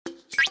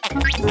Oh!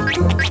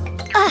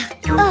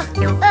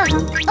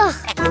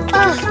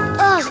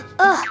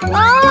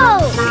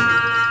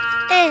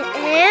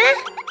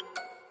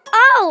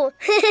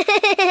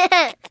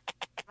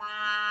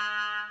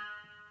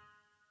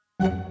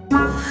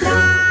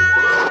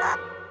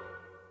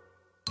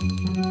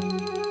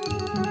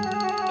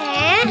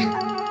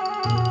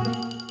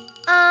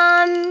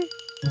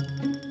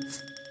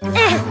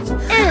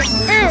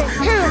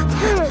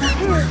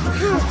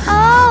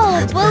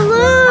 Oh,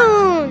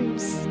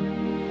 balloons!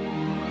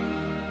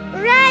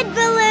 Red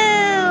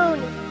balloon!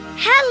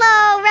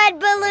 Hello, red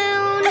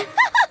balloon!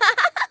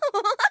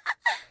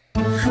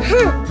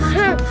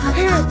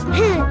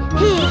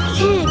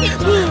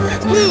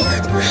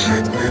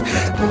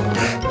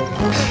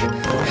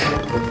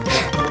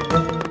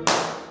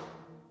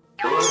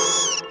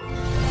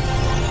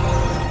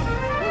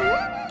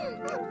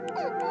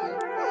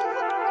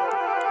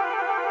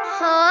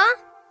 Huh?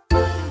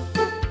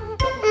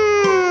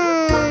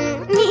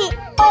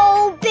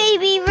 Oh,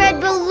 baby red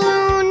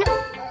balloon.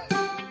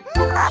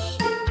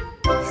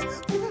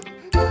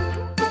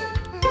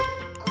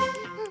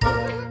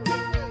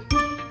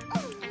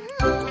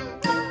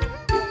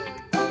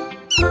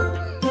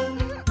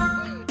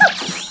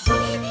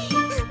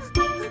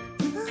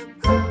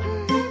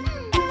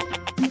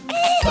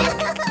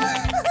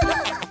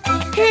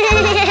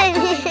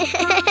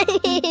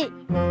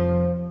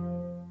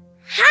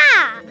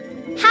 Ha!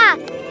 Ha!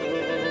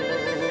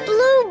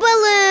 Blue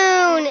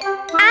balloon!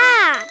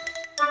 Ah!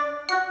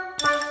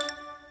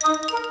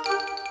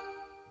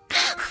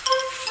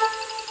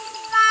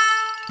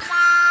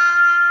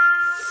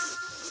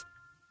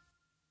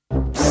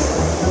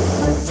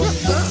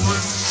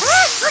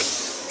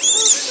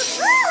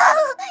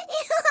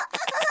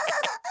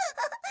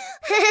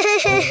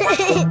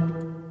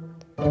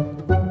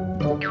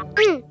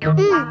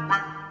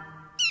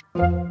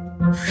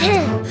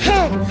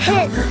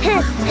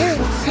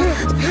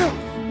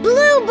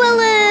 Blue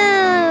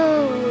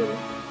balloon!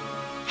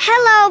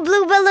 Hello,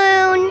 blue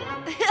balloon!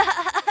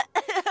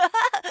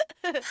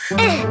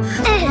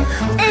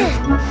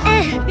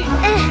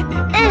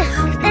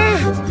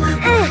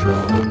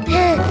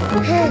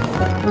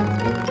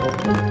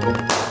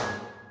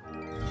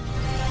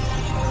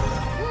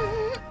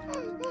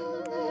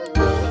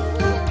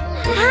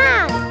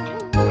 Ha!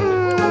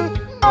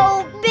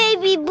 Oh,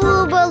 baby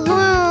blue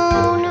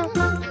balloon!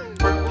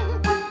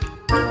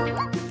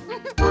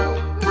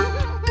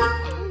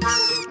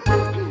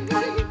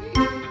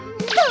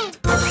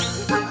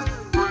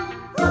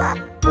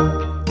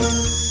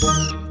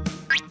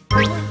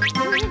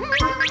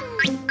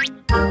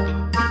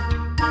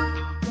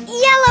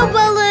 Yellow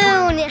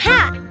balloon! Ha!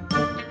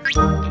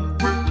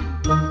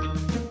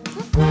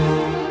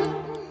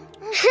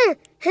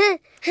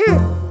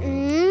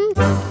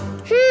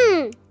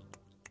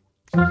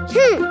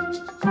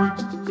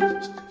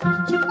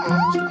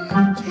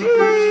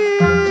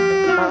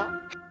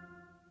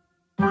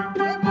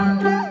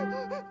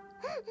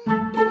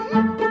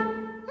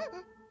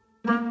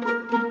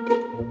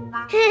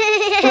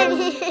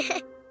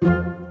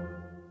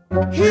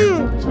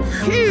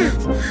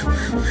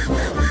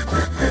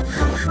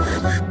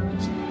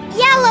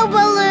 Yellow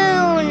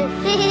balloon!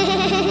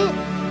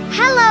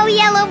 Hello,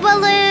 yellow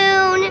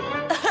balloon!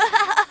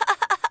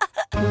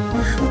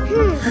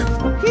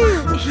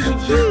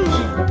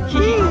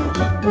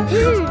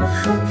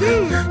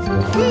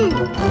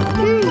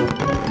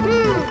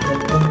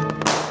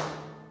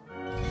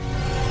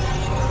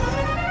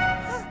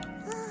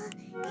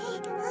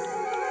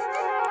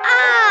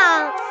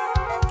 Ah!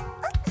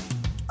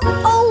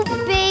 Oh,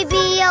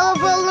 baby yellow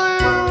balloon!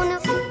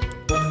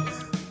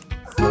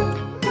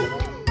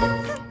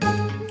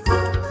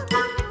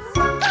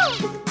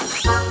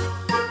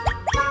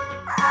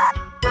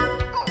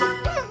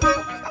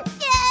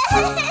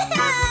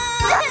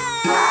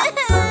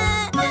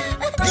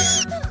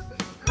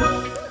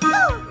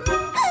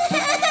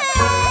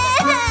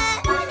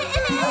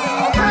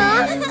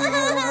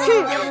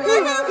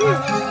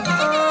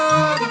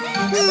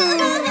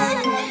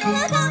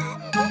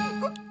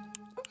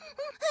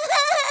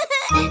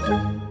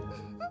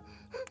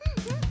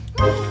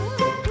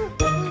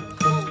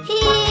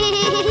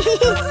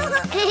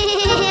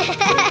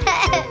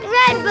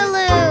 Red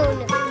balloon,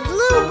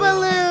 blue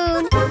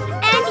balloon,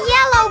 and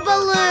yellow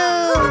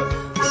balloon.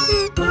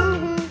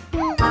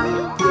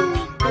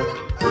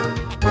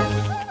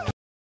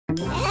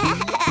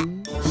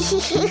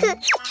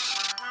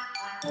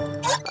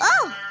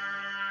 Oh.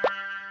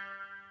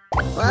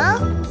 Well.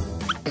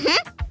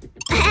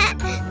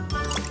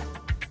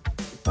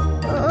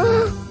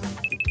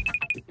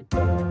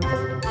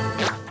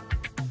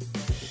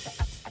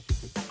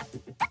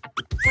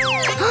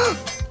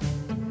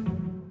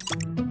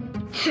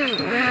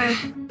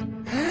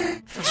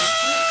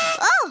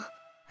 Oh!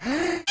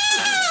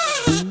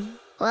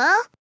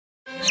 Well?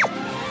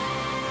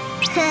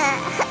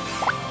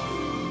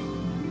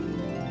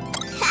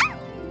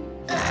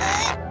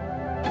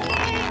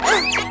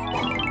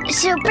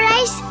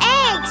 Surprise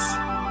eggs!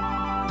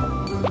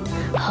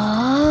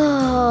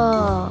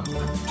 Oh!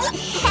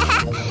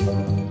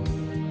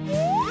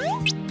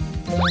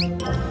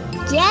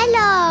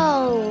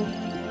 Yellow.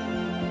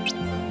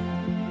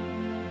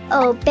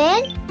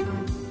 Open.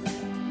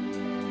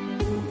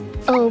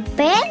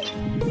 Open.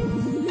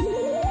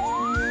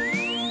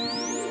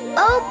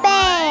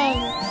 Open.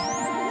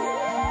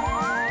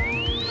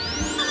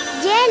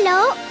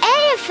 Yellow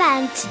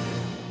elephant.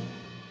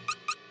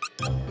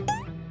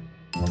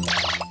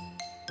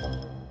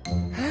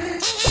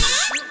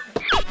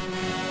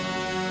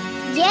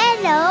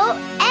 Yellow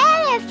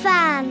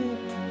elephant.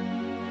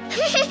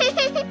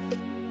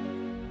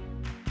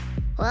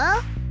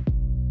 Well?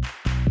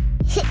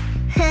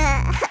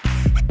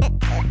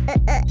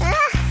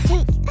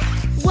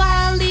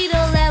 One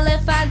little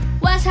elephant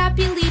was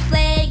happily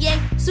playing,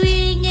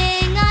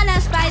 swinging on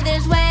a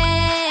spider's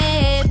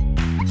web.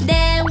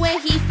 Then when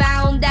he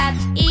found that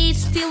it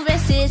still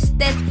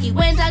resisted, he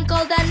went and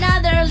called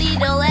another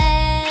little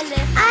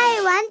elephant.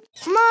 I want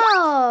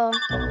more.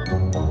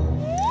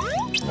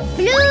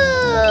 Blue.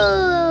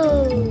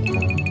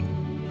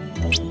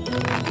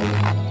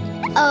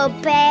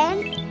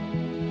 Open.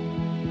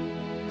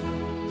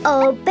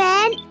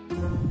 Open.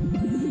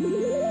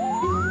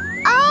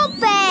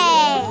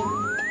 Open.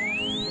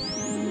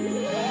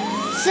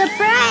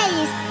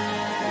 Surprise!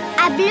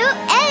 A blue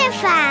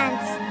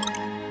elephant.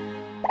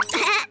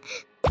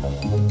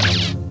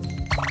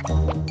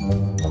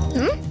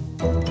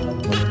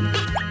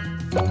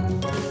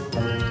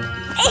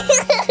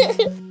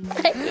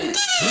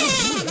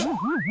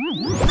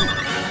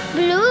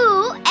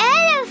 Blue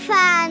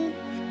elephant.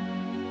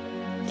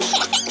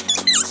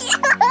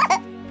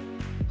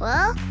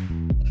 Well?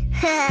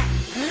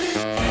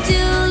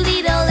 Two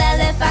little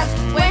elephants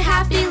were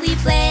happily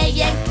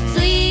playing,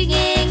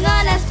 swinging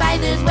on a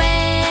spider's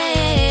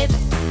web.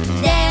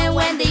 Then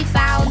when they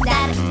found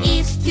that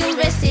it still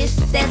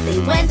resisted, they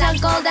went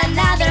and called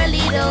another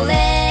little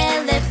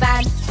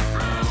elephant.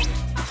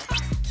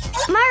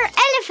 More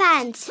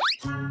elephants.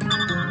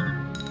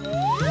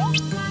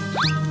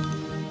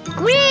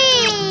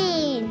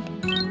 Green.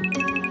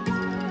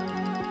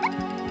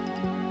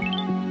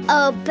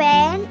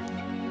 Open.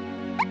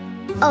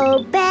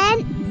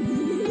 Open.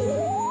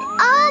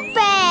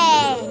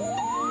 Open.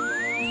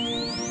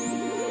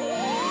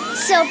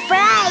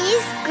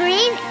 Surprise!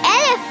 Green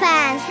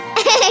elephant.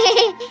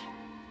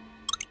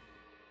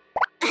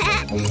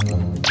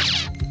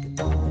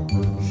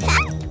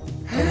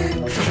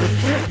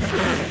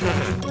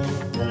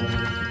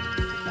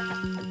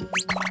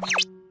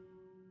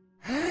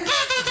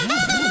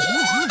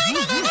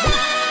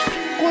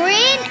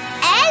 Green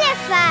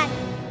elephant.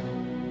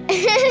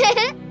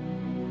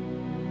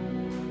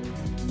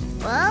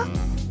 Well?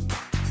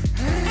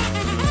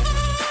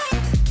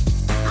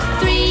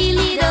 Three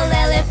little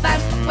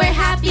elephants were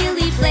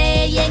happily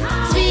playing,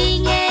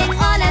 swinging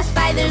on a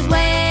spider's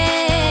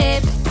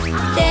web.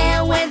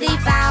 Then when they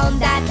found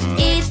that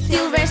it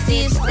still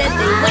resisted,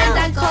 they went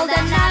and called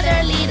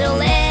another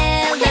little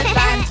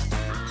elephant.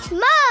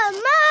 More.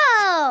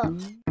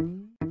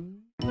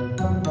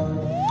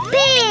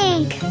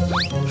 Pink.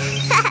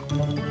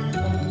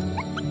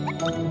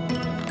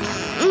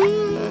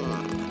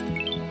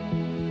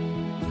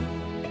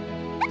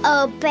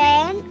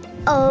 Open.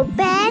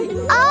 Open.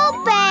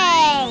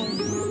 Open.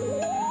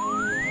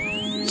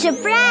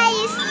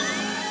 Surprise!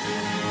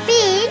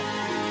 Pink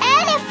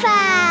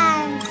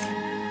elephant.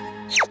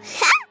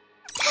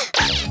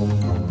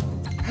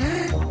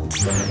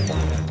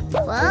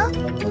 Well?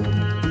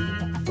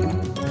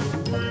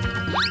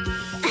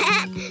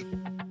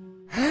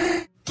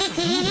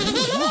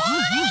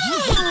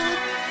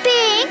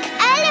 Pink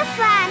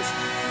elephant.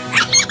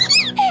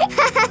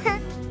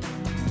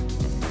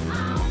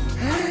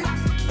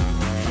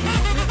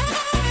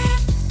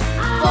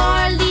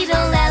 Four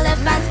little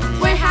elephants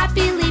were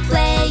happily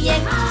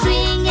playing,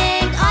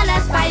 swinging on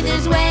a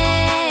spider's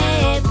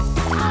web.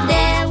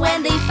 Then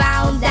when they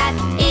found that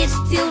it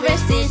still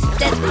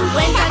resisted, they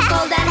went and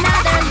called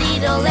another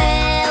little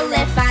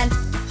elephant.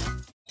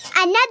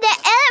 Another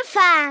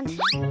elephant.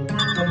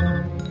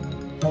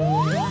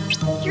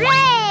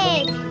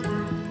 Red.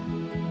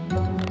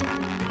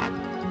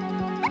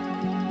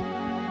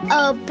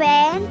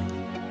 Open.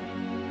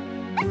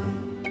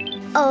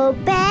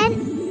 Open.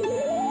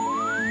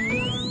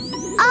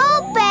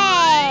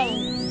 Open.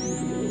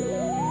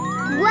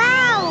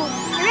 Wow!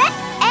 Red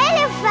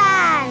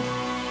elephant.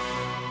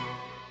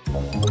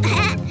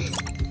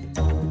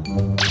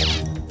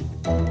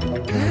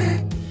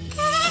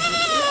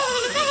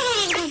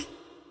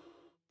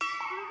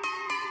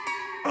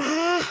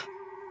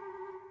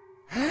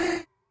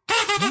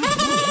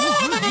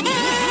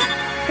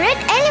 Red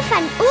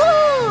elephant.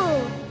 Ooh!